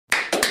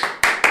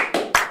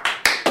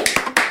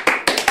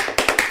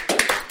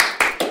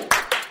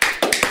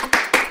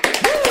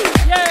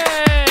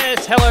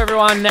Hello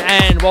everyone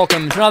and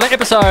welcome to another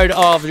episode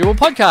of the Dribble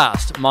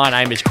Podcast. My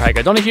name is Craig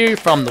O'Donoghue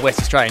from the West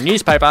Australian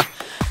newspaper,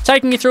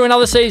 taking you through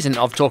another season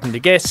of talking to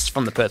guests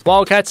from the Perth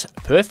Wildcats,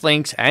 Perth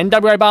Lynx and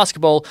WA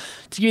Basketball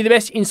to give you the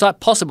best insight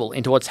possible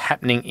into what's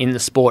happening in the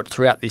sport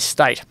throughout this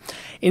state.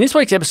 In this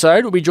week's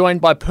episode, we'll be joined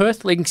by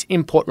Perth Lynx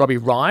import Robbi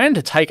Ryan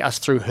to take us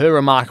through her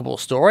remarkable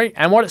story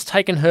and what it's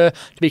taken her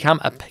to become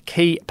a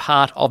key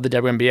part of the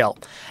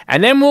WNBL.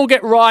 And then we'll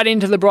get right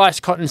into the Bryce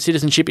Cotton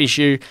citizenship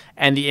issue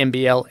and the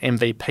NBL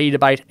MVP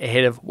debate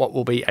ahead of what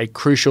will be a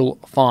crucial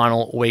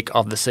final week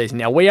of the season.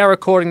 Now, we are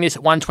recording this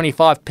at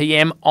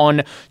 1:25pm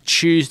on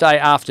Tuesday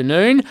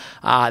afternoon.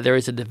 There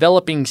is a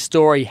developing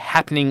story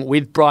happening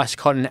with Bryce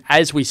Cotton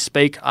as we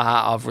speak.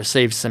 I've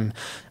received some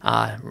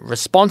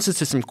responses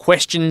to some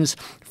questions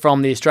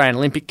from the Australian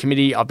Olympic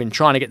Committee. I've been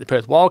trying to get the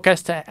Perth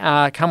Wildcats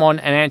to come on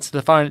and answer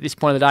the phone at this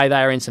point of the day.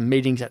 They are in some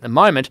meetings at the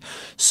moment.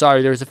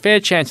 So there is a fair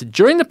chance that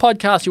during the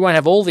podcast you won't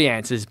have all the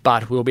answers,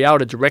 but we'll be able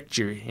to direct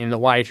you in the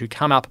way to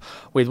come up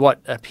with what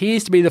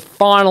appears to be the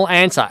final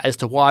answer as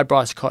to why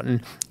Bryce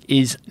Cotton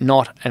is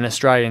not an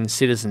Australian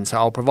citizen. So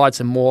I'll provide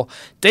some more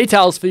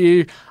details for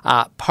you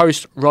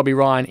post Robbi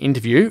Ryan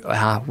interview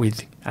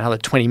with another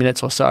 20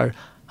 minutes or so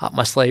up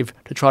my sleeve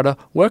to try to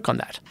work on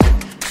that.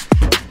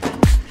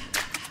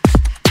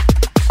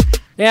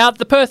 Now,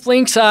 the Perth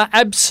Lynx are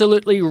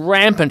absolutely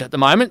rampant at the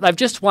moment. They've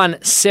just won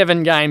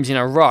 7 games in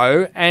a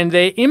row, and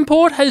their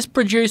import has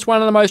produced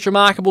one of the most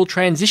remarkable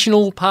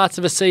transitional parts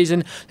of a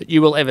season that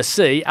you will ever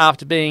see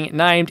after being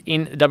named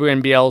in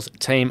WNBL's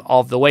Team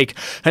of the Week.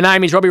 Her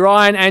name is Robbi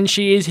Ryan, and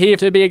she is here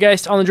to be a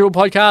guest on the Dribble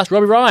Podcast.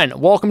 Robbi Ryan,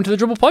 welcome to the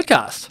Dribble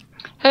Podcast.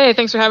 Hey,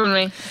 thanks for having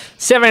me.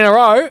 7 in a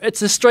row.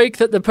 It's a streak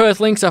that the Perth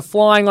Lynx are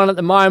flying on at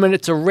the moment.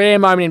 It's a rare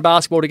moment in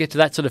basketball to get to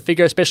that sort of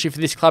figure, especially for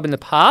this club in the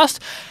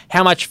past.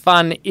 How much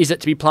fun is it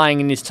to be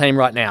playing in this team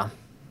right now?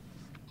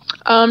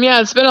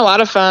 Yeah, it's been a lot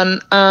of fun.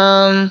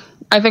 I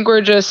think we're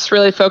just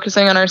really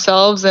focusing on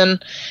ourselves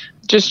and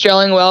just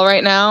gelling well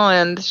right now.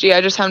 And,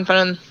 just having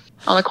fun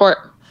on the court.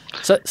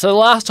 So the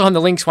last time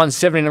the Lynx won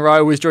 7 in a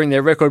row was during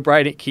their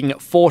record-breaking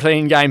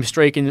 14-game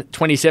streak in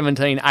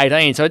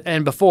 2017-18. So,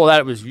 and before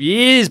that, it was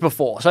years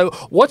before. So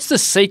what's the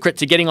secret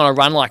to getting on a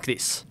run like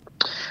this?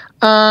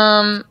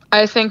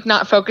 I think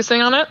not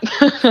focusing on it.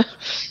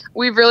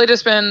 We've really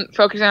just been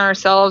focusing on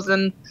ourselves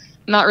and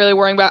not really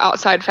worrying about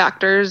outside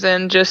factors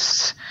and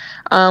just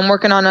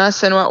working on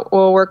us and what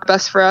will work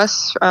best for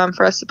us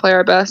to play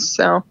our best.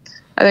 So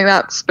I think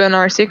that's been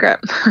our secret.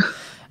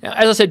 Now,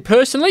 as I said,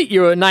 personally,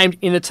 you were named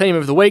in the Team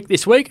of the Week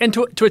this week, and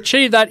to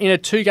achieve that in a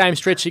 2-game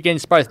stretch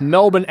against both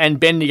Melbourne and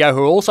Bendigo,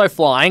 who are also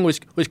flying, was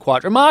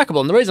quite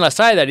remarkable. And the reason I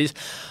say that is,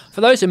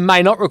 for those who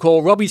may not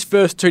recall, Robbi's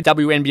first 2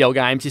 WNBL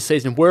games this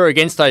season were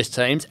against those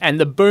teams,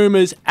 and the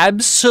Boomers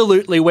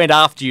absolutely went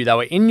after you. They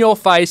were in your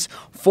face,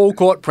 full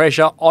court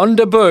pressure, on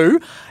debut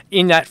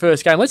in that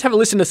first game. Let's have a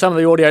listen to some of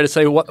the audio to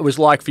see what it was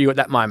like for you at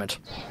that moment.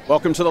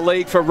 Welcome to the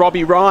league for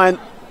Robbi Ryan.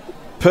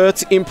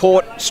 Perth's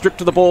import stripped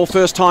to the ball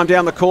first time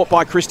down the court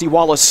by Kristy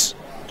Wallace.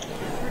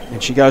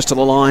 And she goes to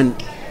the line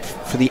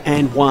for the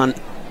and one.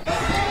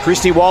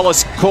 Kristy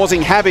Wallace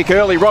causing havoc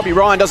early. Robbi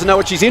Ryan doesn't know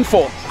what she's in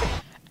for.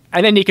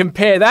 And then you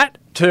compare that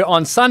to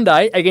on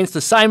Sunday against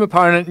the same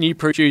opponent and you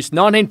produce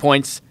 19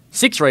 points,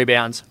 6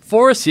 rebounds,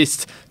 4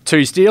 assists,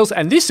 2 steals,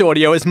 and this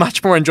audio is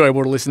much more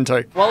enjoyable to listen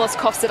to. Wallace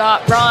coughs it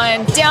up.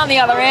 Ryan down the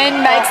other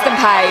end makes them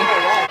pay.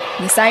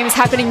 And the same is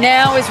happening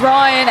now as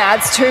Ryan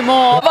adds 2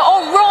 more.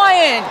 Oh,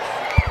 Ryan!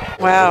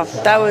 Wow,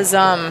 that was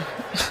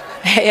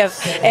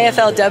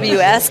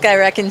AFLW-esque, I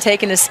reckon,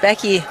 taking a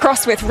specky.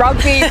 Crossed with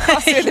rugby,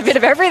 crossed with a bit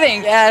of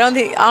everything. Yeah, I don't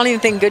even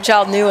think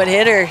Goodchild knew what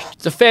hit her.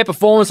 It's a fair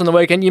performance on the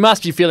weekend. You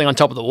must be feeling on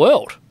top of the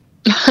world.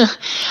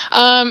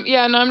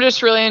 I'm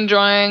just really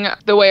enjoying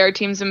the way our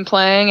team's been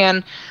playing,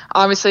 and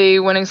obviously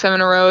winning 7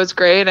 in a row is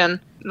great. And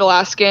the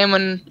last game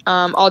when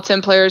all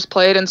 10 players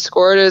played and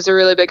scored is a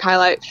really big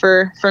highlight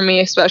for me,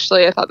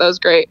 especially. I thought that was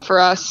great for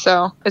us,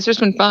 so it's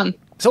just been fun.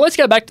 So let's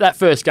go back to that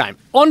first game.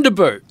 On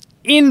debut,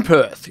 in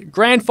Perth,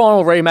 grand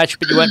final rematch,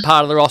 but you weren't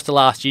part of the roster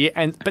last year,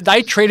 but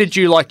they treated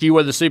you like you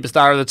were the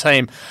superstar of the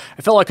team.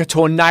 It felt like a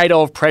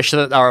tornado of pressure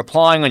that they were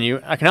applying on you.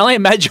 I can only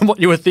imagine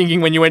what you were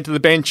thinking when you went to the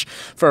bench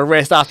for a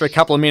rest after a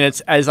couple of minutes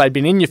as they'd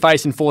been in your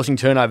face and forcing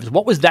turnovers.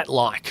 What was that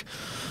like?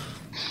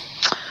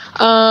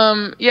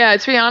 To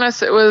be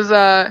honest, it was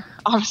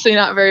obviously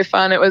not very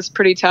fun. It was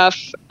pretty tough.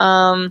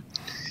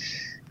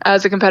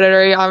 As a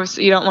competitor,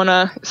 you don't want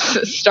to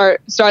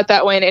start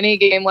that way in any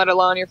game, let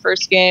alone your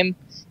first game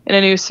in a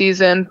new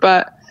season.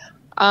 But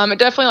it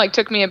definitely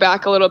took me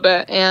aback a little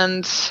bit,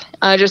 and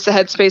just the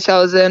headspace I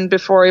was in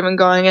before even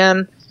going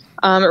in,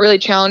 it really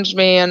challenged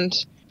me, and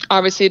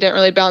obviously didn't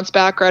really bounce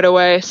back right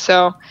away.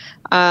 So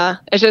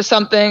it's just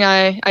something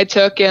I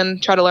took and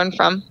try to learn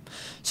from.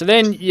 So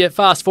then you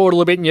fast forward a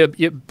little bit and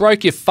you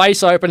broke your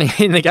face open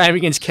in the game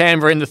against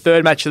Canberra in the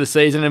 3rd match of the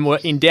season and were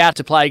in doubt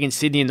to play against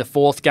Sydney in the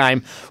 4th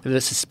game with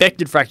a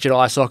suspected fractured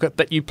eye socket,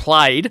 but you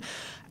played.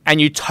 and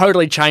you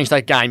totally changed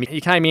that game.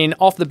 You came in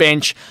off the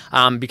bench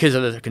because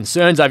of the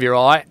concerns over your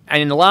eye,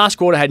 and in the last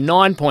quarter had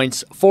 9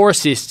 points, 4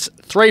 assists,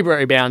 3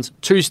 rebounds,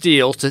 2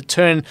 steals to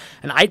turn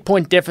an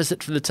 8-point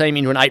deficit for the team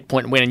into an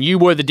 8-point win, and you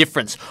were the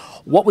difference.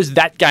 What was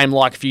that game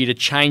like for you to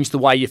change the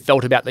way you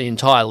felt about the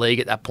entire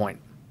league at that point?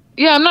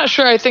 Yeah, I'm not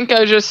sure. I think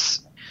I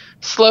just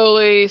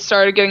slowly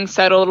started getting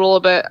settled a little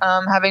bit,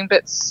 having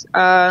bits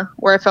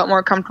where I felt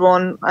more comfortable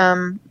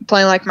and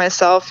playing like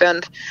myself.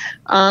 And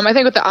I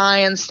think with the eye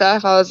and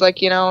stuff, I was like,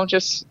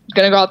 just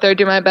going to go out there,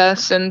 do my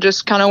best, and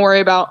just kind of worry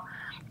about,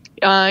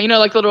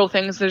 like the little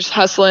things, just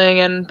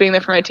hustling and being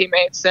there for my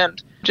teammates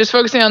and just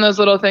focusing on those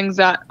little things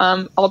that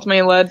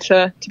ultimately led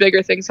to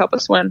bigger things help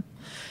us win.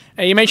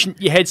 You mentioned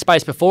your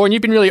headspace before, and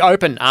you've been really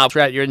open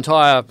throughout your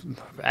entire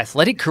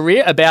athletic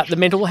career about the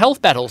mental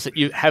health battles that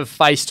you have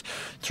faced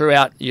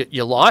throughout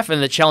your life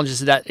and the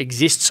challenges that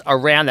exists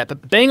around that.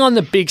 But being on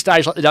the big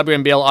stage like the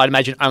WNBL, I'd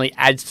imagine, only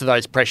adds to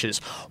those pressures.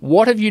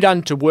 What have you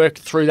done to work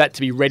through that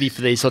to be ready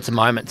for these sorts of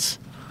moments?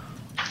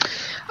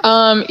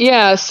 You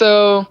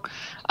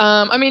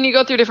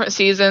go through different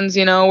seasons,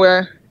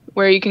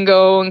 where you can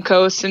go and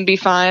coast and be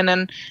fine,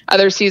 and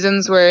other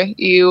seasons where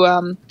you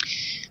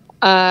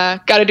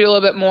got to do a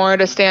little bit more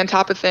to stay on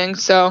top of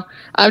things. So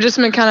I've just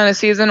been kind of in a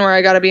season where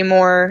I got to be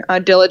more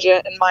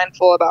diligent and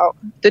mindful about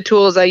the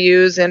tools I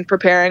use in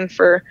preparing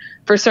for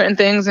certain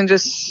things, and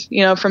just,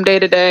 from day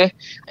to day.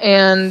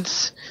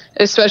 And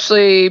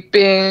especially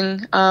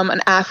being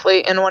an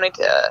athlete and wanting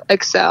to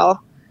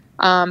excel,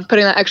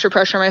 putting that extra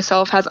pressure on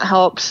myself hasn't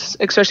helped,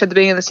 especially at the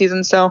beginning of the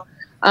season. So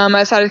I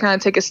decided to kind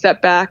of take a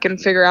step back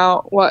and figure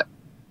out what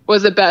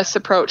was the best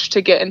approach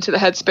to get into the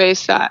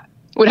headspace that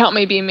would help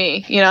me be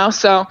me,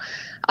 So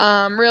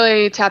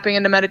really tapping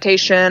into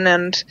meditation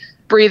and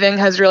breathing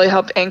has really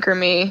helped anchor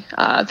me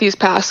these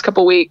past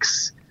couple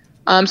weeks.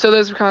 So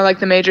those are kind of like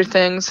the major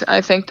things I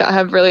think that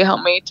have really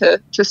helped me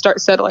to start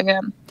settling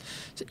in.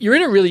 You're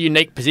in a really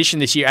unique position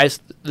this year as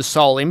the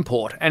sole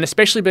import, and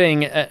especially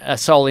being a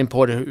sole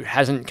importer who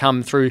hasn't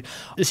come through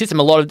the system.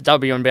 A lot of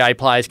WNBA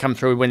players come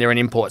through when they're an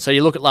import. So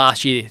you look at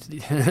last year,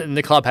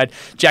 the club had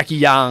Jackie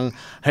Young,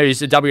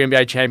 who's a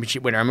WNBA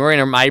championship winner, and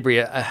Marina Mabry,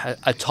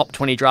 a top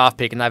 20 draft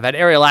pick, and they've had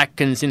Ariel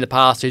Atkins in the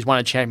past, who's won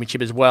a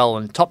championship as well,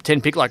 and top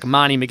 10 pick like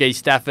Marnie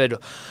McGee-Stafford,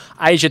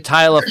 Asia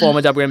Taylor,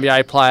 former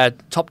WNBA player,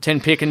 top 10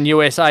 pick in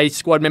USA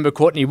squad member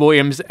Courtney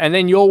Williams, and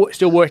then you're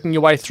still working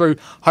your way through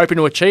hoping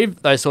to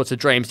achieve those sorts of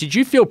dreams. Did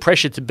you feel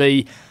pressure to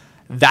be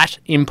that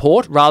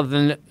import rather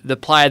than the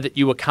player that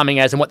you were coming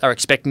as and what they were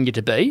expecting you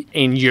to be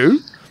in you?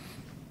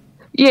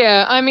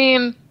 Yeah,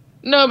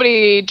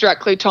 nobody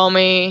directly told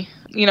me,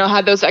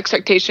 had those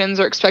expectations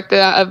or expected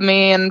that of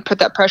me and put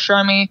that pressure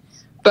on me.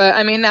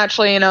 But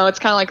naturally, it's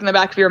kind of like in the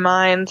back of your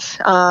mind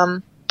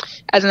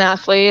as an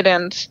athlete,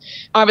 and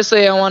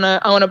obviously I want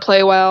to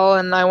play well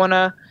and I want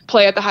to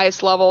play at the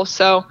highest level.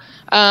 So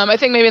I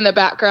think maybe in the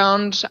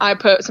background I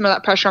put some of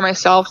that pressure on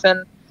myself,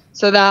 and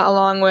so that,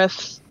 along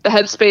with the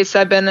headspace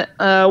I've been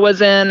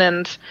was in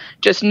and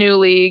just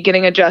newly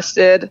getting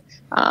adjusted,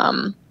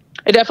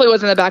 it definitely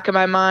was in the back of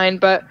my mind.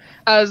 But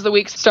as the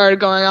weeks started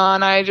going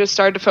on, I just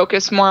started to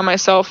focus more on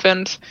myself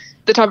and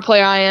the type of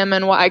player I am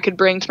and what I could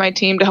bring to my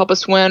team to help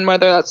us win,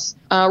 whether that's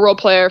a role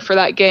player for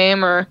that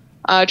game or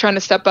trying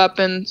to step up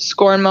and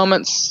score in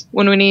moments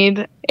when we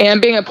need.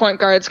 And being a point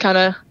guard is kind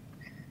of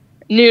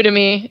new to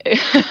me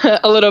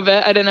a little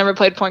bit. I didn't ever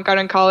played point guard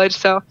in college,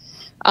 so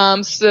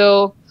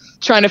still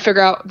trying to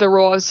figure out the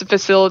role as a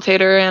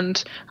facilitator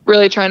and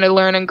really trying to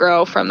learn and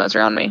grow from those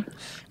around me.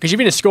 Because you've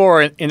been a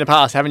scorer in the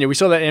past, haven't you? We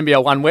saw that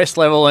NBL 1 West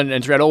level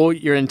and throughout all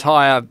your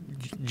entire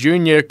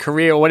junior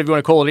career, or whatever you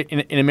want to call it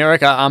in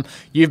America,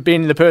 you've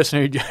been the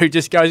person who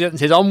just goes out and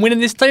says, I'm winning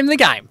this team the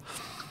game.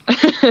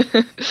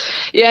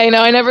 Yeah,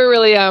 I never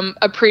really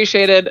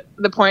appreciated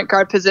the point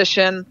guard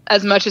position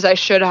as much as I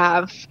should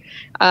have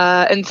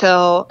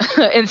until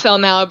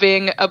now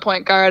being a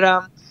point guard.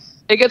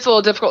 It gets a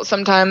little difficult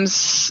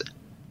sometimes,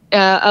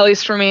 at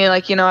least for me,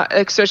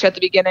 especially at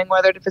the beginning,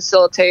 whether to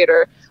facilitate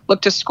or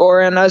look to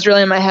score. And I was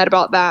really in my head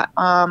about that.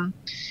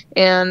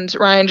 And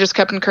Ryan just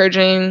kept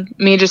encouraging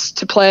me just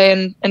to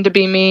play and to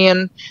be me,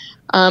 and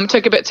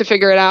took a bit to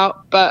figure it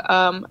out, but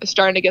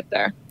starting to get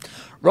there.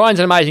 Ryan's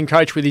an amazing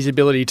coach with his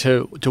ability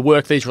to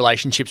work these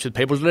relationships with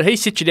people. Did he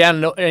sit you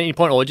down at any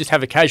point or just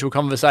have a casual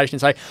conversation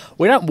and say,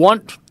 we don't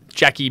want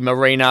Jackie,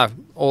 Marina,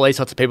 all these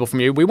sorts of people from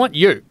you. We want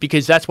you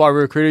because that's why we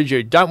recruited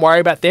you. Don't worry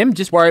about them.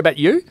 Just worry about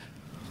you.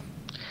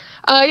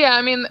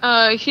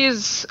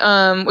 He's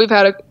we've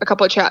had a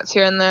couple of chats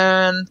here and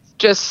there, and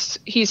just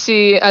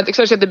especially at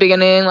the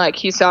beginning,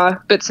 he saw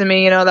bits of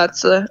me,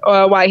 that's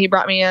why he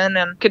brought me in,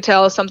 and could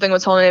tell something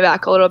was holding me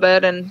back a little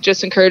bit, and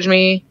just encouraged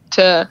me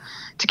to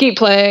keep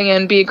playing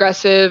and be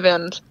aggressive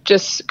and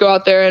just go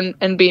out there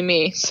and be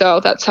me. So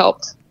that's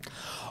helped.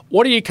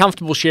 What are you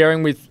comfortable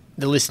sharing with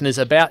the listeners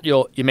about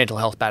your mental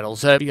health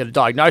battles? Have you got a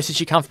diagnosis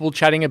you're comfortable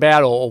chatting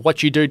about, or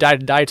what you do day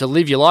to day to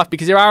live your life?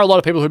 Because there are a lot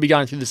of people who'll be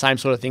going through the same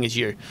sort of thing as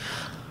you.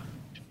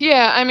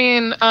 Yeah,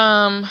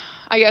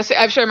 I guess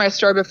I've shared my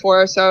story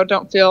before, so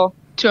don't feel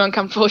too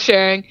uncomfortable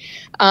sharing.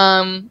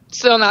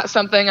 Still not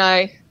something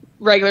I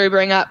regularly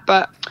bring up,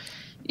 but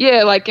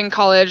yeah, like in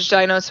college,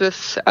 diagnosed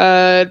with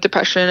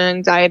depression and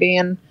anxiety,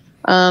 and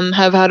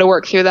have had to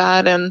work through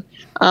that. And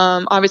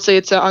obviously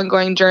it's an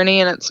ongoing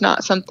journey, and it's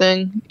not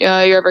something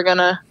you're ever going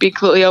to be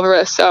completely over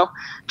with. So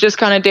just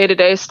kind of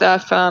day-to-day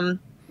stuff.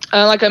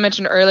 Like I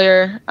mentioned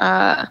earlier,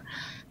 kind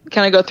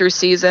of go through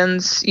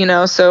seasons,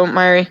 so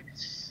my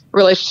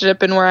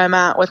relationship and where I'm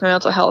at with my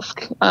mental health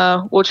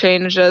will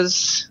change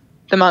as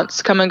the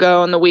months come and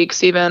go, and the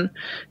weeks even.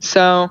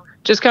 So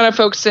just kind of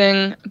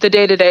focusing the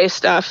day-to-day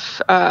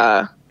stuff,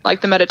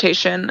 like the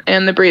meditation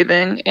and the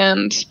breathing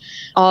and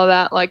all of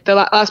that. Like the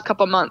last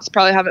couple months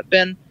probably haven't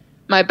been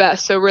my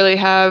best, so really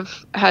have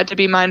had to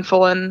be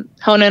mindful and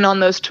hone in on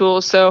those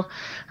tools. So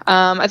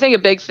I think a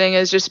big thing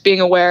is just being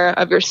aware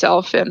of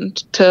yourself and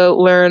to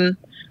learn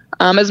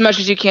as much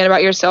as you can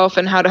about yourself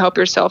and how to help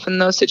yourself in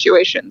those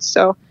situations.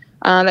 So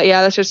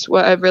that's just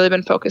what I've really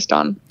been focused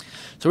on.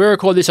 So we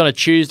record this on a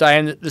Tuesday,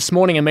 and this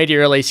morning a media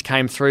release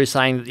came through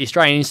saying that the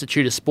Australian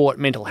Institute of Sport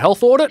mental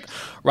health audit,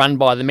 run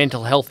by the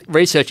Mental Health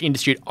Research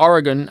Institute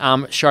Oregon,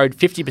 showed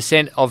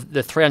 50% of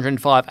the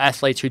 305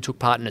 athletes who took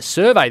part in a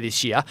survey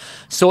this year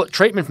sought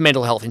treatment for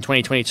mental health in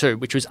 2022,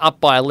 which was up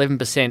by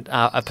 11%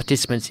 of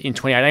participants in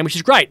 2018, which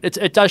is great.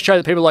 It does show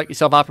that people like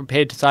yourself are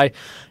prepared to say,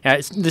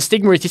 the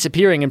stigma is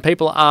disappearing and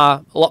people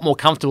are a lot more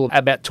comfortable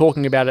about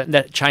talking about it, and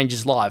that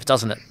changes lives,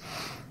 doesn't it?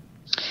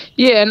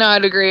 Yeah, no,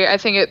 I'd agree. I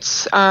think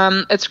it's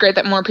great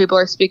that more people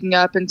are speaking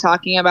up and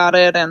talking about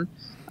it, and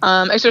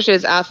especially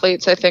as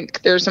athletes, I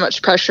think there's so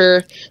much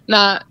pressure,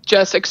 not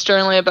just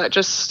externally, but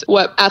just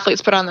what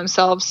athletes put on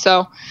themselves.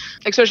 So,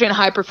 especially in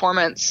high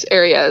performance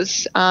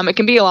areas, it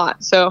can be a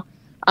lot. So,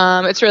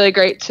 it's really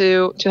great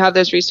to have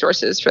those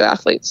resources for the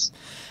athletes.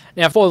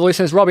 Now, for the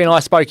listeners, Robbi and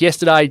I spoke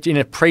yesterday in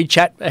a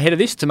pre-chat ahead of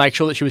this to make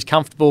sure that she was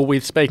comfortable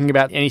with speaking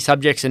about any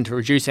subjects and to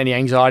reduce any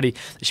anxiety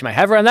that she may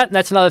have around that. And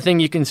that's another thing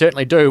you can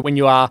certainly do when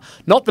you are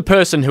not the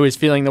person who is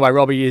feeling the way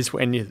Robbi is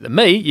when you're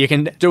me. You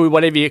can do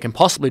whatever you can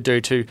possibly do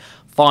to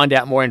find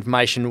out more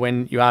information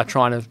when you are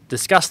trying to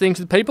discuss things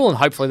with people, and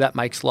hopefully that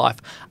makes life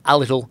a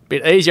little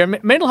bit easier.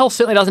 Mental health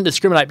certainly doesn't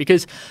discriminate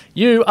because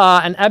you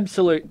are an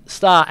absolute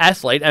star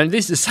athlete, and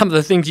this is some of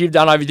the things you've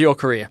done over your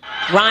career.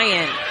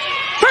 Ryan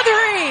for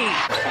three.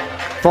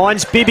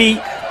 Finds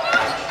Bibby.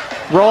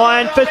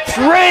 Ryan for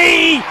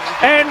three.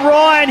 And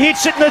Ryan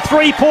hits it in the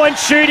three-point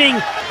shooting.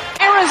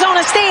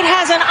 Arizona State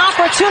has an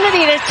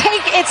opportunity to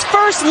take its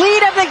first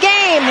lead of the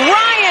game.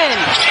 Ryan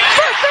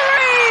for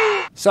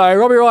three. So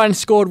Robbi Ryan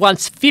scored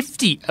once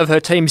 50 of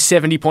her team's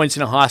 70 points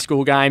in a high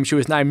school game. She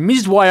was named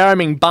Ms.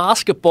 Wyoming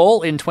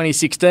Basketball in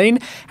 2016.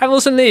 Have a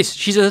listen to this.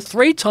 She's a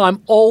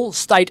 3-time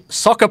All-State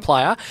soccer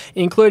player,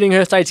 including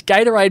her state's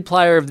Gatorade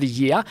Player of the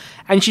Year,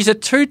 and she's a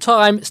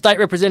 2-time state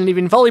representative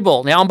in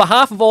volleyball. Now, on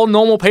behalf of all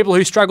normal people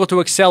who struggle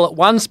to excel at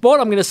one sport,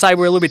 I'm going to say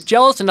we're a little bit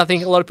jealous, and I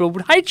think a lot of people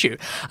would hate you.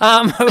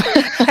 How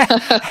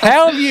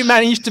have you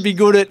managed to be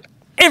good at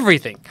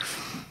everything?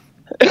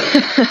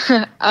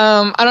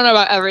 I don't know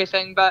about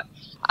everything, but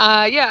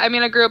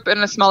I grew up in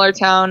a smaller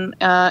town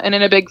and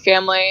in a big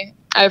family.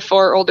 I have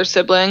 4 older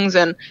siblings,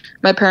 and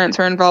my parents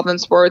are involved in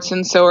sports,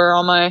 and so are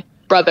all my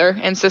brother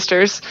and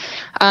sisters.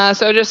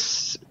 So I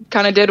just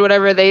kind of did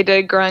whatever they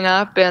did growing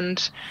up,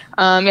 and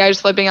I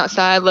just love being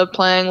outside, love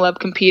playing, love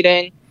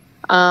competing.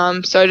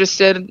 So I just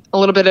did a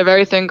little bit of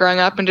everything growing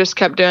up and just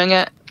kept doing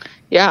it.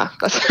 Yeah,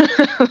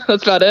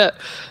 that's about it.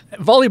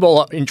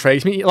 Volleyball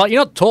intrigues me. Like,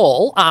 you're not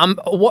tall.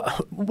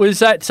 What was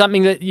that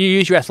something that you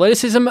use your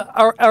athleticism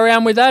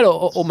around with that,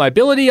 or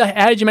mobility?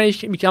 How did you manage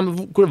to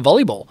become good at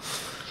volleyball?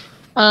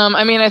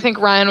 I think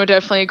Ryan would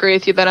definitely agree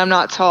with you that I'm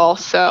not tall.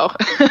 So,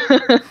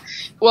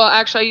 well,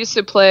 actually, I used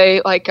to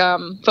play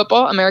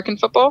football, American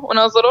football, when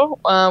I was little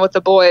with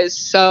the boys.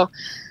 So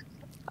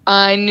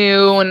I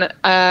knew when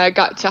I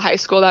got to high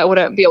school that I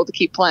wouldn't be able to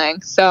keep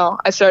playing. So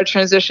I started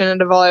transitioning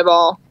into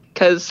volleyball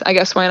because I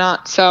guess why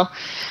not? So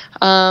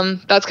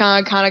that's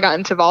kind of got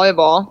into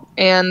volleyball.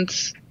 And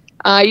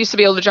I used to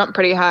be able to jump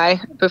pretty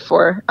high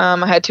before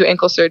I had 2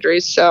 ankle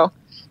surgeries. So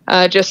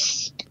I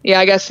guess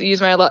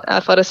use my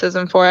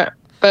athleticism for it.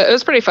 But it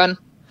was pretty fun.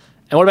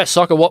 And what about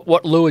soccer?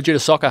 What lured you to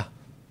soccer?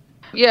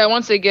 Yeah,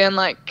 once again,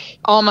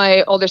 all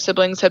my older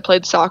siblings had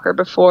played soccer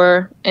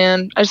before,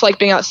 and I just like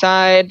being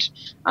outside.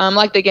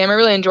 Like the game, I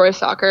really enjoy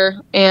soccer,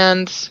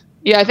 and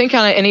I think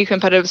kind of any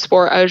competitive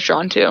sport I was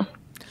drawn to.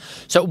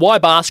 So why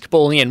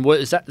basketball in the end?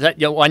 Was that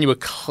the one you were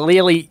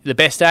clearly the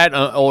best at,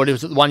 or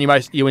was it the one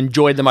you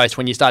enjoyed the most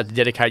when you started to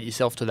dedicate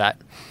yourself to that?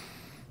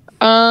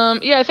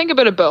 I think a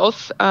bit of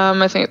both.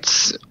 I think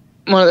it's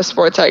one of the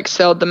sports I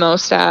excelled the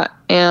most at,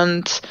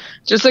 and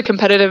just the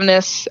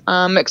competitiveness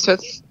mixed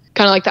with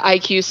kind of like the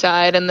IQ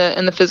side and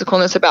the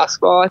physicalness of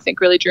basketball, I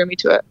think really drew me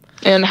to it,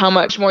 and how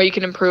much more you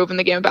can improve in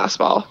the game of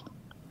basketball.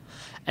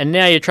 And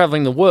now you're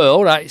travelling the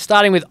world,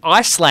 starting with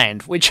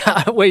Iceland,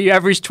 where you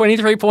averaged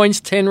 23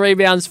 points, 10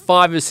 rebounds,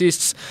 5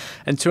 assists,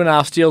 and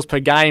 2.5 steals per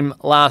game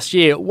last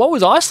year. What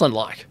was Iceland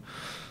like?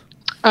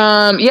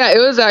 Yeah, it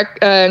was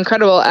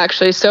incredible,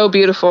 actually. So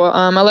beautiful.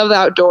 I love the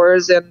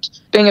outdoors and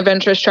being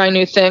adventurous, trying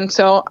new things.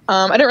 So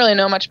I didn't really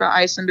know much about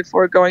Iceland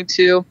before going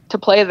to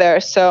play there.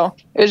 So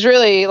it was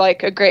really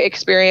like a great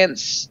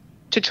experience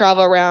to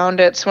travel around.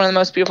 It's one of the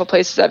most beautiful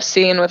places I've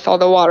seen, with all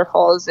the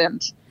waterfalls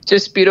and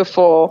just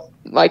beautiful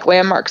like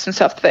landmarks and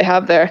stuff that they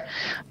have there.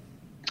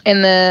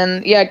 And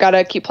then, yeah, got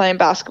to keep playing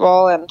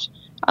basketball.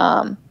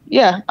 And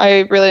yeah,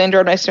 I really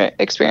enjoyed my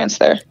experience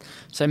there.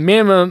 So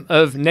minimum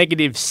of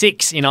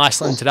 -6 in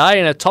Iceland today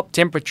and a top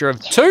temperature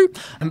of 2.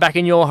 And back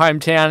in your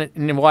hometown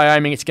in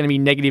Wyoming, it's going to be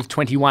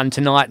 -21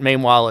 tonight.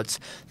 Meanwhile, it's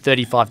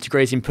 35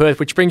 degrees in Perth,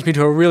 which brings me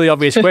to a really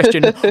obvious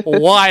question.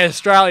 Why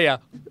Australia?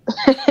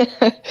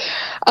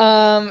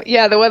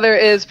 Yeah, the weather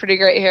is pretty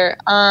great here.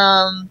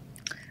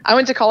 I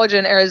went to college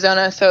in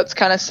Arizona, so it's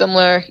kind of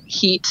similar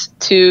heat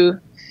to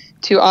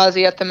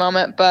Aussie at the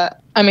moment. But,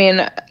 I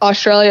mean,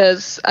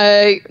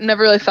 I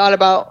never really thought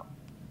about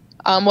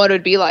what it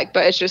would be like,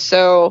 but it's just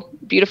so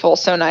beautiful,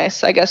 so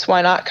nice. I guess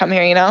why not come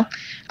here,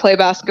 play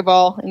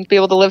basketball and be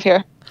able to live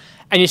here.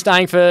 And you're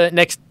staying for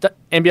next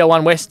NBL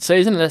 1 West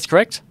season, that's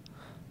correct?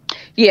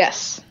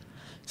 Yes.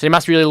 So you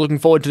must be really looking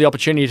forward to the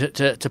opportunity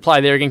to play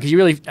there again, because you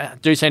really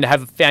do seem to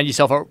have found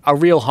yourself a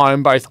real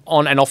home both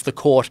on and off the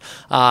court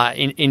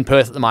in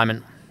Perth at the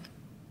moment.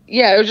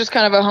 Yeah, it was just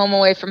kind of a home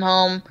away from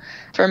home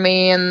for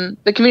me, and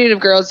the community of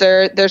girls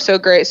there, they're so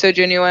great, so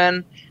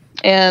genuine.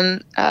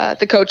 And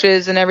the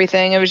coaches and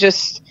everything. It was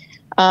just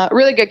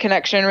really good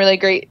connection, really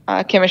great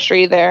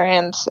chemistry there,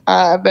 and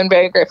I've been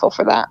very grateful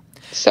for that.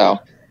 So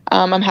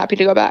I'm happy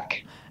to go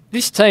back.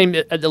 This team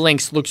at the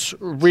Lynx looks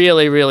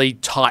really, really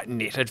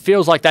tight-knit. It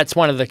feels like that's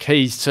one of the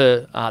keys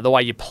to the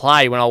way you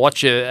play. When I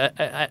watch you,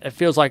 it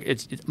feels like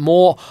it's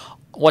more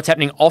what's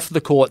happening off the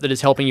court that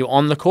is helping you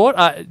on the court.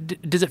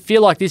 Does it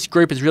feel like this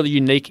group is really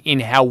unique in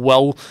how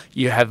well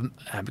you have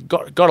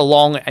got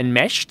along and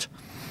meshed?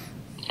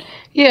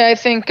 Yeah, I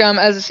think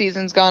as the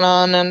season's gone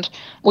on and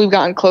we've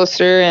gotten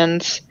closer,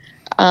 and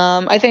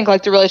I think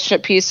like the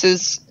relationship piece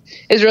is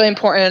really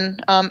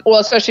important. Well,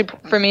 especially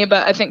for me,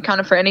 but I think kind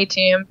of for any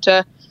team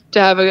to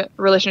have a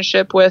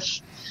relationship with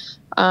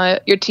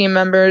your team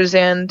members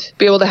and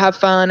be able to have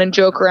fun and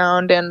joke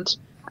around and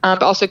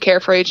but also care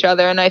for each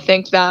other. And I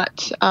think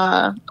that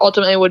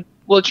ultimately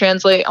will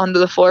translate onto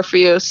the floor for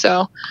you.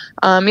 So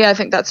yeah, I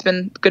think that's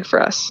been good for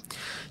us.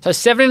 So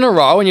 7 in a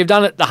row, and you've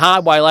done it the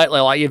hard way lately.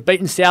 Like, you've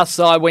beaten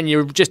Southside when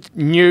you just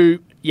knew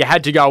you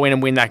had to go in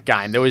and win that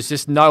game. There was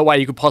just no way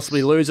you could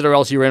possibly lose it, or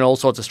else you were in all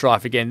sorts of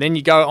strife again. Then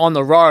you go on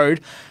the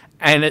road,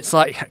 and it's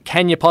like,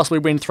 can you possibly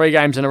win 3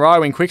 games in a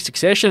row in quick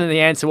succession? And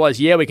the answer was,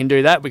 yeah, we can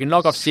do that. We can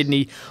knock off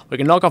Sydney, we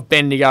can knock off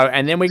Bendigo,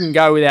 and then we can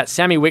go without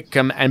Sammy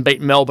Whitcomb and beat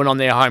Melbourne on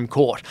their home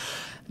court.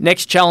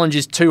 Next challenge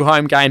is 2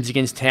 home games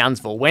against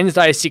Townsville.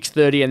 Wednesday at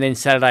 6:30 and then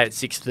Saturday at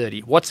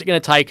 6:30. What's it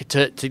going to take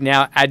to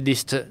now add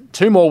this to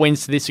 2 more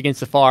wins to this against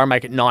the Fire and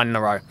make it 9 in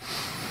a row?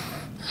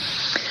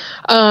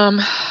 I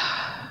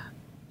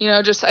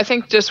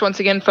think once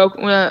again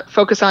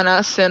focus on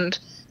us, and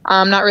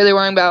not really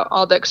worrying about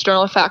all the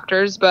external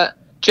factors, but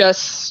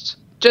just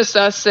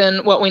us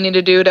and what we need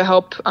to do to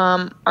help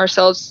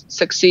ourselves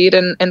succeed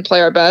and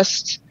play our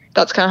best.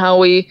 That's kind of how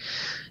we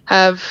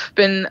have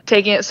been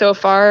taking it so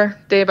far,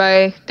 day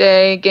by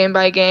day, game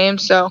by game.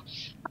 So,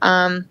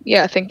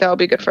 yeah, I think that will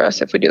be good for us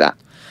if we do that.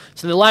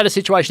 So the ladder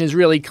situation is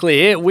really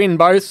clear. Win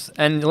both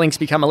and the Lynx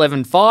become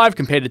 11-5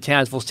 compared to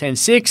Townsville's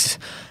 10-6.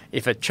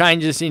 If it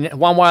changes in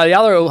one way or the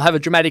other, it will have a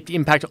dramatic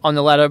impact on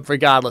the ladder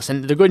regardless.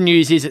 And the good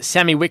news is that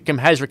Sammy Whitcomb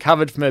has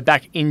recovered from her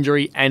back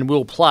injury and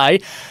will play.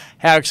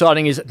 How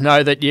exciting is it to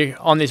know that you're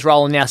on this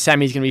roll and now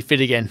Sammy's going to be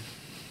fit again?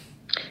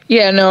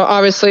 Yeah, no,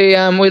 obviously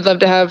we'd love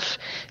to have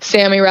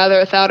Sammy rather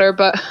without her,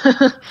 but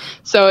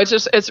so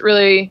it's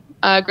really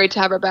great to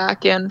have her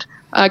back, and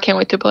I can't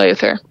wait to play with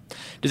her.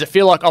 Does it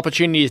feel like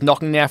opportunity is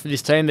knocking now for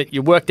this team, that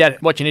you worked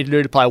out what you need to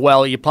do to play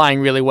well, you're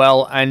playing really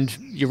well, and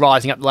you're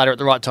rising up the ladder at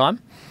the right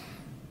time?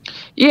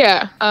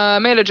 Yeah, I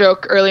made a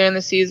joke earlier in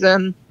the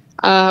season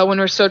when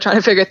we're still trying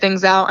to figure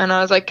things out, and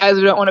I was like, guys,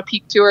 we don't want to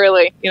peak too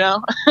early, It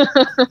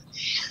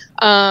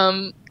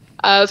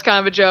was kind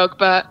of a joke,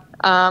 but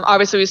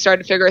obviously we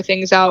started to figure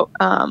things out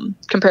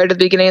compared to the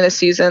beginning of the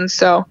season.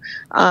 So,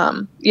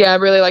 yeah, I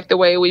really like the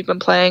way we've been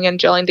playing and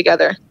gelling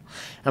together.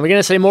 And we're going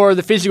to see more of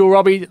the physical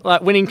Robbi,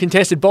 like winning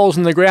contested balls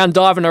on the ground,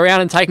 diving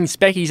around and taking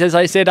speckies, as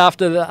they said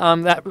after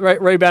that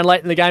rebound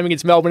late in the game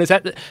against Melbourne. Is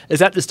that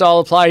the style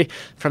of play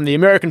from the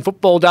American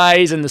football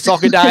days and the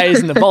soccer days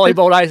and the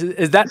volleyball days?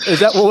 Is that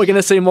what we're going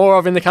to see more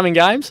of in the coming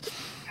games?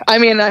 I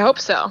mean, I hope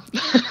so.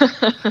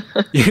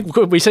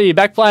 Could we see you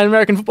back playing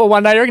American football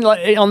one day,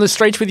 like on the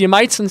streets with your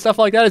mates and stuff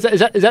like that?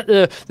 Is that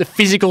the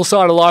physical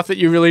side of life that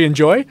you really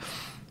enjoy?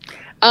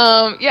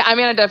 Yeah, I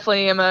mean, I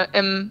definitely am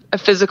a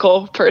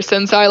physical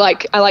person, so I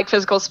like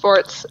physical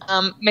sports.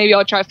 Maybe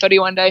I'll try footy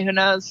one day. Who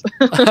knows?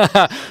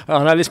 Oh,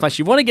 no, this much.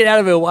 You want to get out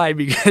of her way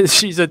because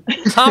she's a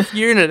tough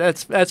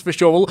unit. That's for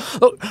sure. Well,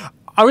 look,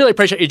 I really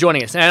appreciate you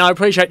joining us, and I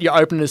appreciate your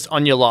openness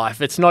on your life.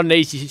 It's not an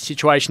easy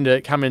situation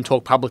to come in and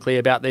talk publicly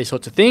about these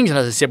sorts of things, and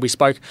as I said, we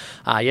spoke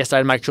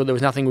yesterday to make sure there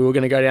was nothing we were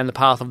going to go down the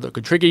path of that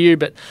could trigger you,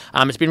 but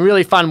it's been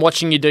really fun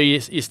watching you do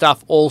your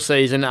stuff all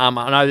season. I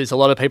know there's a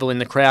lot of people in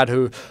the crowd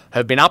who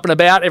have been up and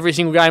about every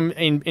single game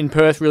in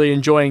Perth, really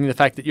enjoying the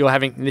fact that you're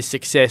having this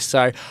success,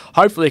 so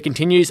hopefully it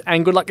continues,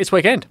 and good luck this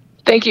weekend.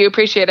 Thank you.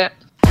 Appreciate it.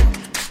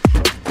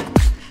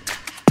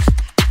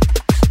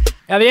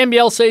 Now, the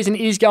NBL season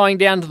is going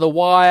down to the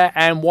wire,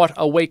 and what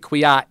a week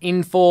we are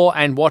in for,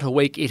 and what a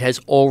week it has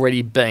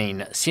already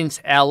been. Since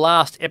our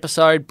last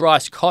episode,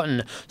 Bryce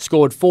Cotton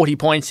scored 40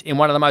 points in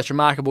one of the most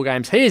remarkable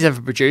games he has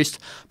ever produced,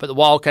 but the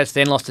Wildcats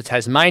then lost to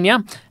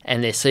Tasmania,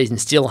 and their season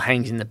still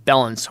hangs in the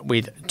balance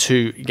with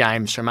 2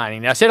 games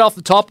remaining. Now, I said off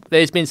the top,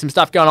 there's been some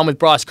stuff going on with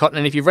Bryce Cotton,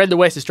 and if you've read the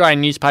West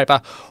Australian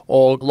newspaper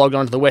or logged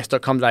on to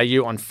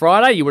thewest.com.au on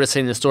Friday, you would have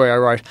seen the story I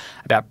wrote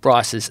about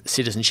Bryce's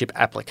citizenship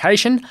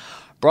application.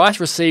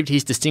 Bryce received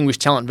his Distinguished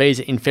Talent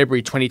Visa in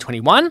February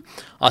 2021.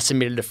 I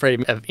submitted a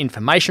Freedom of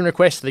Information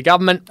request to the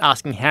government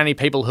asking how many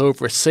people who have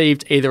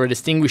received either a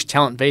Distinguished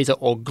Talent Visa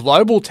or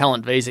Global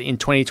Talent Visa in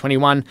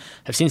 2021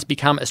 have since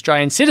become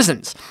Australian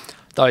citizens.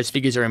 Those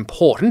figures are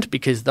important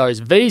because those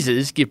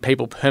visas give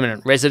people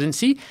permanent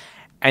residency,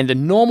 and the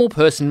normal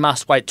person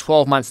must wait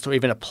 12 months to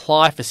even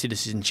apply for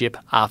citizenship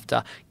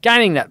after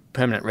gaining that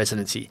permanent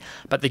residency.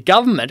 But the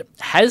government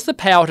has the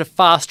power to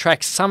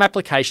fast-track some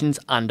applications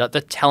under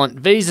the talent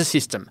visa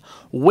system.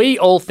 We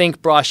all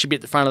think Bryce should be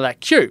at the front of that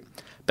queue,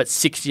 but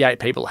 68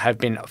 people have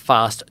been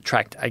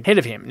fast-tracked ahead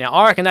of him. Now,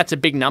 I reckon that's a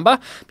big number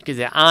because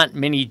there aren't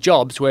many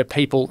jobs where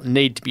people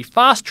need to be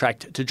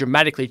fast-tracked to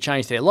dramatically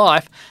change their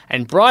life,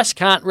 and Bryce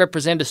can't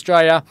represent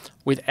Australia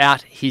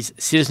without his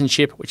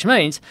citizenship, which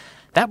means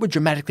that would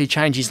dramatically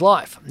change his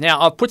life.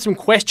 Now, I've put some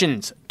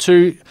questions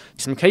to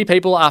some key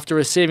people after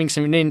receiving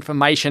some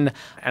information,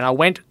 and I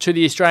went to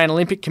the Australian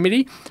Olympic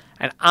Committee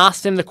and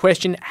asked them the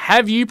question,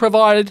 have you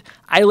provided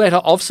a letter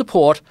of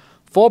support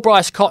for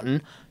Bryce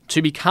Cotton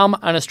to become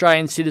an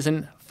Australian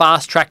citizen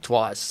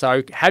fast-tracked-wise?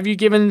 So have you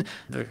given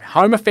the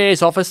Home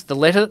Affairs Office the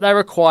letter that they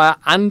require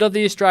under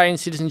the Australian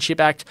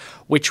Citizenship Act,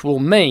 which will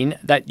mean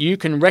that you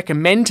can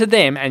recommend to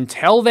them and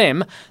tell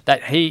them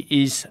that he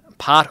is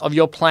part of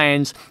your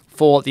plans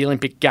for the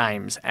Olympic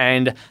Games?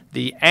 And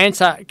the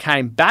answer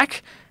came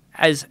back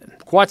as,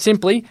 quite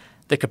simply,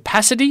 the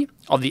capacity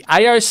of the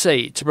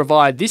AOC to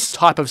provide this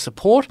type of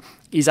support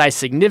is a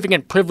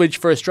significant privilege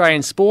for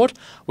Australian sport,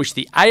 which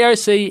the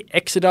AOC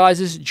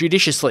exercises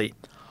judiciously.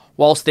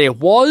 Whilst there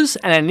was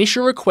an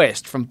initial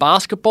request from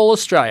Basketball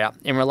Australia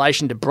in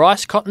relation to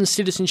Bryce Cotton's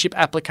citizenship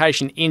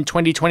application in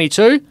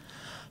 2022,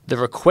 the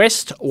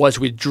request was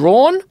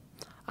withdrawn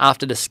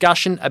after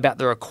discussion about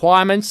the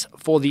requirements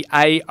for the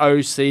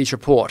AOC's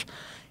report.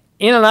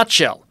 In a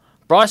nutshell,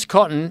 Bryce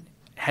Cotton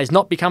has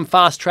not become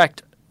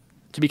fast-tracked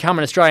to become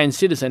an Australian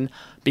citizen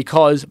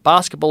because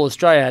Basketball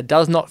Australia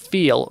does not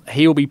feel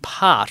he will be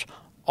part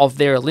of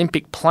their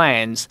Olympic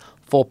plans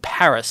for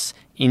Paris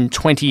in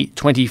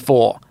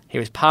 2024. He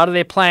was part of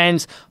their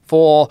plans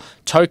for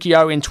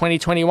Tokyo in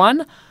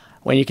 2021.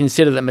 When you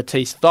consider that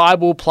Matisse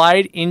Thybulle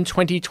played in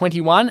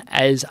 2021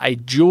 as a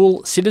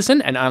dual citizen,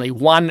 and only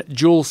one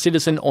dual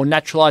citizen or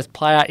naturalised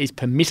player is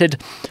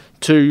permitted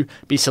to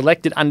be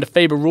selected under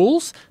FIBA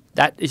rules,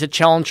 that is a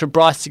challenge for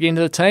Bryce to get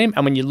into the team.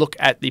 And when you look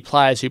at the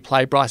players who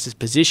play Bryce's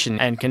position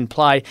and can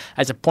play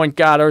as a point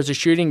guard or as a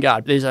shooting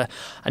guard, there's a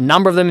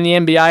number of them in the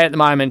NBA at the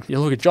moment. You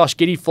look at Josh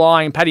Giddey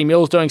flying, Paddy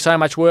Mills doing so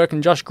much work,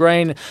 and Josh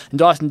Green and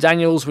Dyson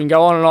Daniels, we can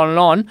go on and on and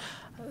on.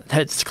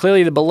 It's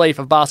clearly the belief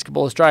of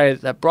Basketball Australia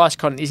that Bryce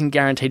Cotton isn't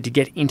guaranteed to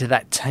get into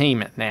that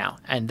team now.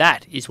 And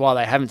that is why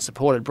they haven't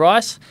supported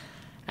Bryce.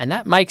 And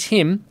that makes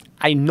him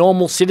a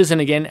normal citizen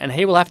again, and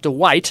he will have to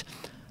wait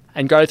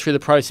and go through the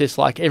process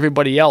like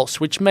everybody else,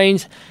 which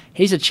means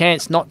he's a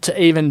chance not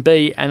to even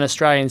be an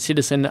Australian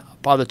citizen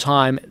by the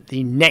time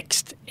the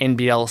next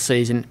NBL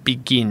season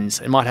begins.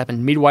 It might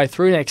happen midway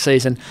through next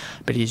season,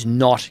 but he's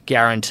not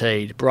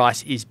guaranteed.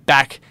 Bryce is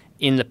back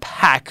in the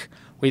pack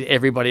with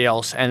everybody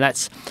else, and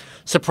that's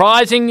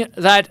surprising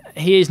that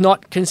he is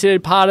not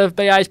considered part of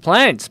BA's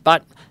plans,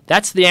 but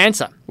that's the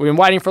answer. We've been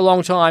waiting for a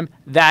long time.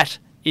 That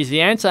is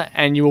the answer,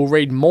 and you will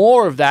read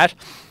more of that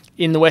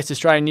in the West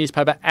Australian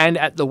newspaper and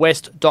at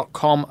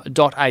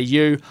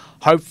thewest.com.au.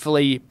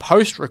 Hopefully,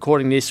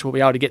 post-recording this, we'll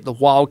be able to get the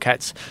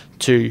Wildcats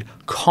to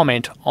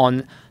comment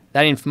on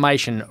that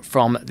information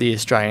from the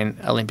Australian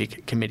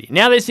Olympic Committee.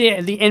 Now there's the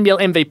NBL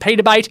MVP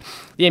debate.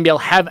 The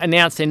NBL have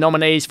announced their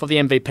nominees for the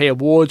MVP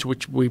awards,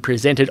 which we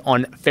presented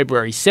on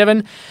February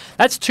 7.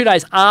 That's 2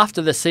 days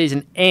after the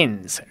season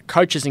ends.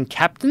 Coaches and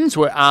captains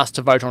were asked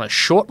to vote on a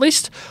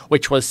shortlist,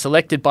 which was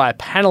selected by a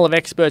panel of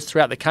experts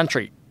throughout the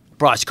country.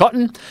 Bryce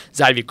Cotton,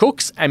 Xavier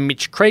Cooks and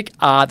Mitch Creek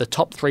are the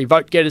top 3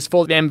 vote getters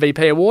for the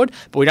MVP award,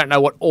 but we don't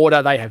know what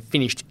order they have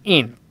finished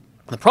in.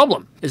 The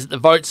problem is that the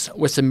votes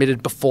were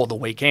submitted before the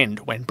weekend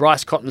when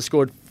Bryce Cotton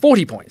scored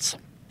 40 points.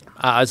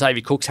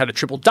 Xavier Cooks had a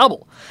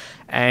triple-double,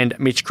 and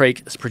Mitch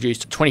Creek has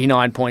produced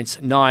 29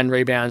 points, 9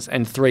 rebounds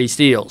and 3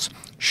 steals.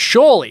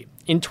 Surely,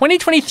 in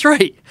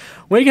 2023,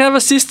 we can have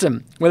a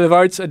system where the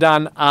votes are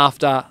done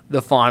after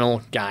the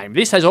final game.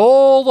 This has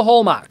all the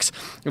hallmarks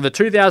of the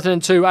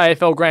 2002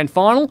 AFL Grand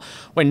Final,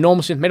 when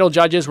Norm Smith medal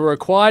judges were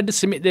required to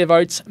submit their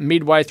votes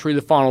midway through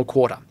the final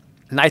quarter.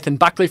 Nathan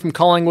Buckley from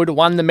Collingwood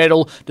won the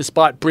medal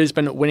despite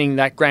Brisbane winning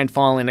that grand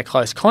final in a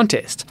close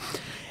contest.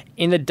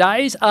 In the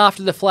days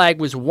after the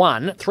flag was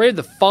won, 3 of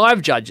the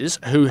 5 judges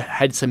who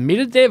had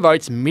submitted their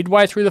votes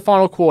midway through the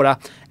final quarter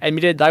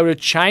admitted they would have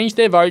changed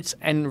their votes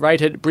and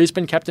rated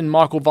Brisbane captain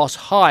Michael Voss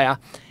higher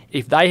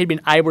if they had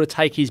been able to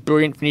take his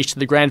brilliant finish to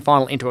the grand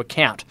final into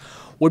account.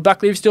 Would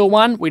Buckley have still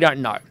won? We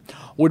don't know.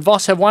 Would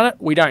Voss have won it?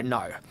 We don't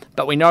know.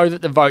 But we know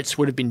that the votes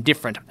would have been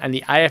different, and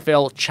the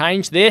AFL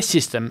changed their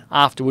system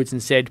afterwards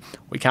and said,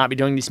 we can't be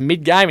doing this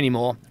mid-game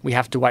anymore, we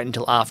have to wait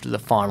until after the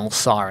final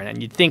siren.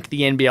 And you'd think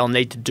the NBL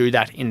need to do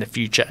that in the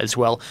future as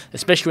well,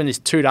 especially when there's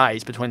 2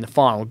 days between the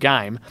final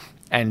game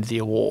and the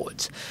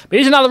awards. But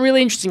here's another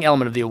really interesting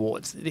element of the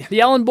awards.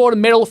 The Allan Border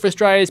Medal for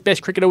Australia's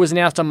best cricketer was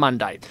announced on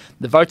Monday.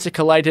 The votes are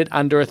collated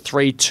under a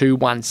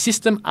 3-2-1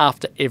 system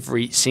after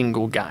every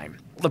single game.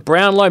 The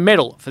Brownlow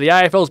Medal for the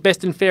AFL's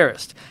best and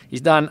fairest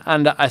is done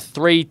under a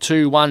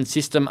 3-2-1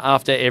 system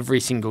after every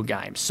single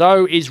game.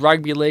 So is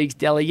Rugby League's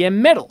Dally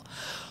M Medal.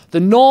 The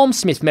Norm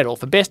Smith Medal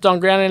for best on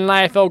ground in an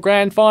AFL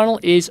Grand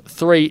Final is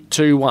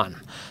 3-2-1.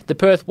 The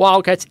Perth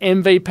Wildcats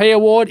MVP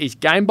award is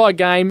game by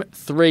game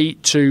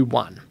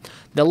 3-2-1.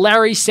 The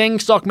Larry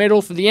Sengstock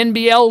Medal for the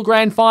NBL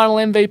Grand Final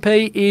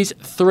MVP is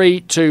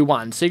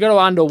 3-2-1. So you've got to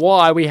wonder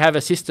why we have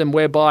a system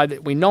whereby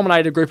we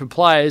nominate a group of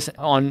players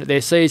on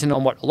their season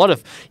on what a lot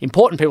of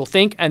important people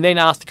think and then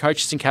ask the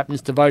coaches and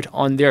captains to vote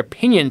on their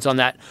opinions on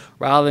that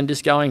rather than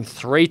just going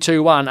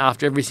 3-2-1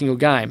 after every single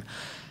game.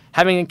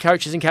 Having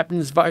coaches and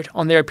captains vote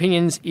on their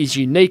opinions is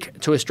unique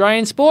to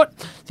Australian sport.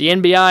 The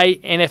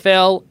NBA,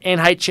 NFL,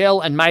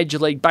 NHL and Major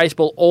League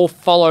Baseball all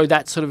follow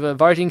that sort of a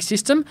voting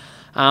system.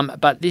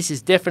 But this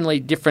is definitely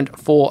different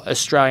for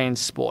Australian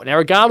sport. Now,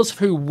 regardless of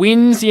who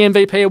wins the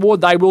MVP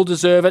award, they will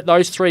deserve it.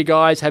 Those 3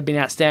 guys have been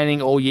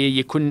outstanding all year.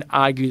 You couldn't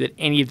argue that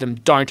any of them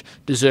don't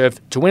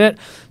deserve to win it.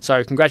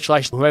 So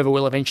congratulations to whoever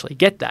will eventually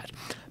get that.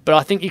 But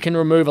I think you can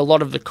remove a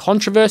lot of the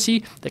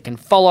controversy that can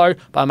follow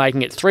by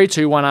making it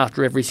 3-2-1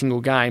 after every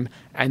single game,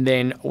 and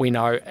then we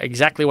know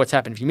exactly what's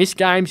happened. If you miss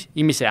games,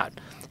 you miss out.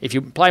 If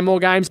you play more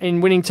games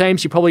in winning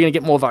teams, you're probably going to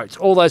get more votes.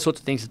 All those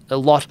sorts of things are a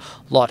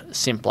lot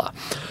simpler.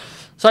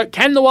 So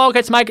can the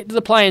Wildcats make it to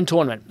the play-in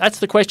tournament? That's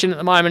the question at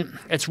the moment.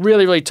 It's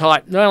really, really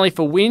tight, not only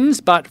for wins,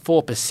 but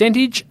for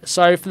percentage.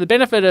 So for the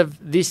benefit of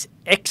this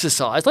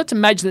exercise, let's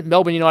imagine that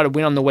Melbourne United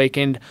win on the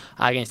weekend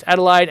against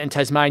Adelaide and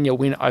Tasmania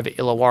win over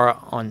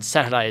Illawarra on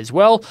Saturday as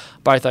well.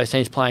 Both those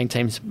teams playing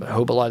teams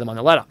who are below them on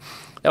the ladder.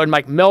 That would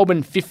make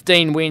Melbourne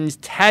 15 wins,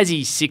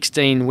 Tassie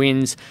 16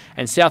 wins,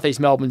 and South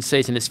East Melbourne's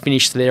season is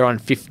finished there on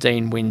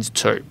 15 wins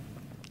too.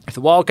 If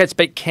the Wildcats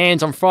beat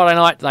Cairns on Friday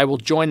night, they will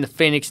join the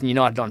Phoenix and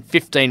United on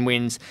 15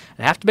 wins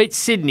and have to beat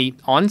Sydney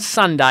on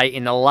Sunday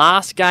in the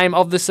last game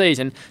of the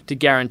season to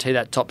guarantee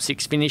that top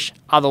 6 finish.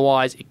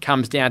 Otherwise, it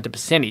comes down to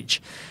percentage.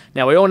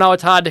 Now, we all know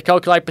it's hard to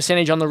calculate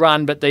percentage on the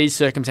run, but these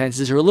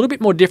circumstances are a little bit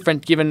more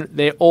different given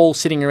they're all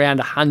sitting around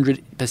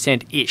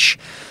 100%-ish.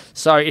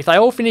 So if they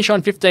all finish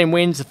on 15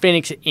 wins, the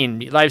Phoenix are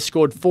in. They've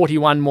scored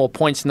 41 more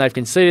points than they've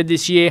conceded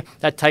this year.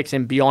 That takes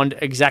them beyond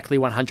exactly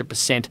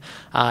 100%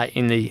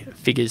 in the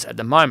figures at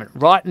the moment.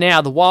 Right now,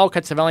 the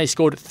Wildcats have only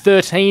scored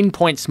 13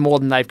 points more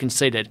than they've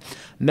conceded.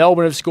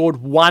 Melbourne have scored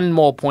 1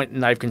 more point than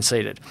they've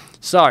conceded.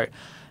 So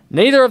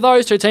neither of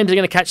those 2 teams are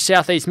going to catch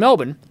South East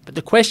Melbourne, but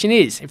the question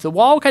is, if the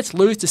Wildcats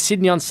lose to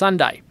Sydney on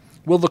Sunday,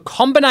 will the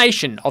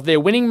combination of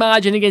their winning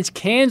margin against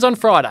Cairns on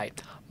Friday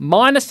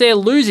minus their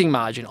losing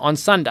margin on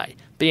Sunday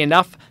be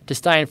enough to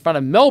stay in front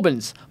of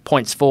Melbourne's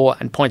points for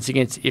and points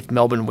against if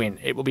Melbourne win?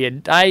 It will be a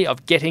day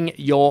of getting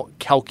your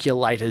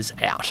calculators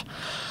out.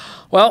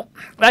 Well,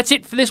 that's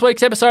it for this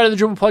week's episode of the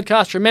Dribble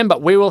Podcast. Remember,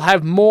 we will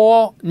have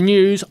more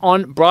news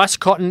on Bryce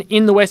Cotton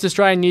in the West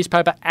Australian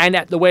newspaper and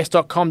at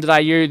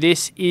thewest.com.au.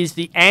 This is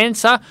the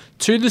answer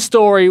to the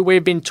story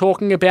we've been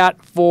talking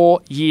about for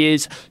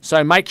years.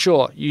 So make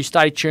sure you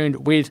stay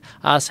tuned with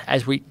us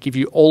as we give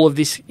you all of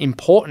this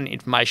important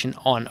information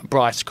on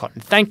Bryce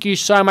Cotton. Thank you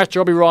so much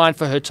to Robbi Ryan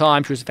for her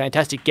time. She was a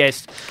fantastic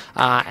guest,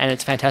 and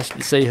it's fantastic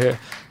to see her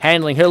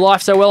handling her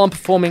life so well and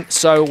performing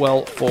so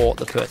well for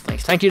the Perth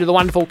Lynx. Thank you to the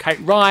wonderful Kate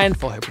Ryan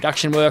for her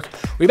production work.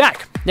 We'll be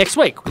back next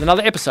week with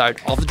another episode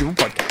of the Dribble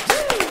Podcast.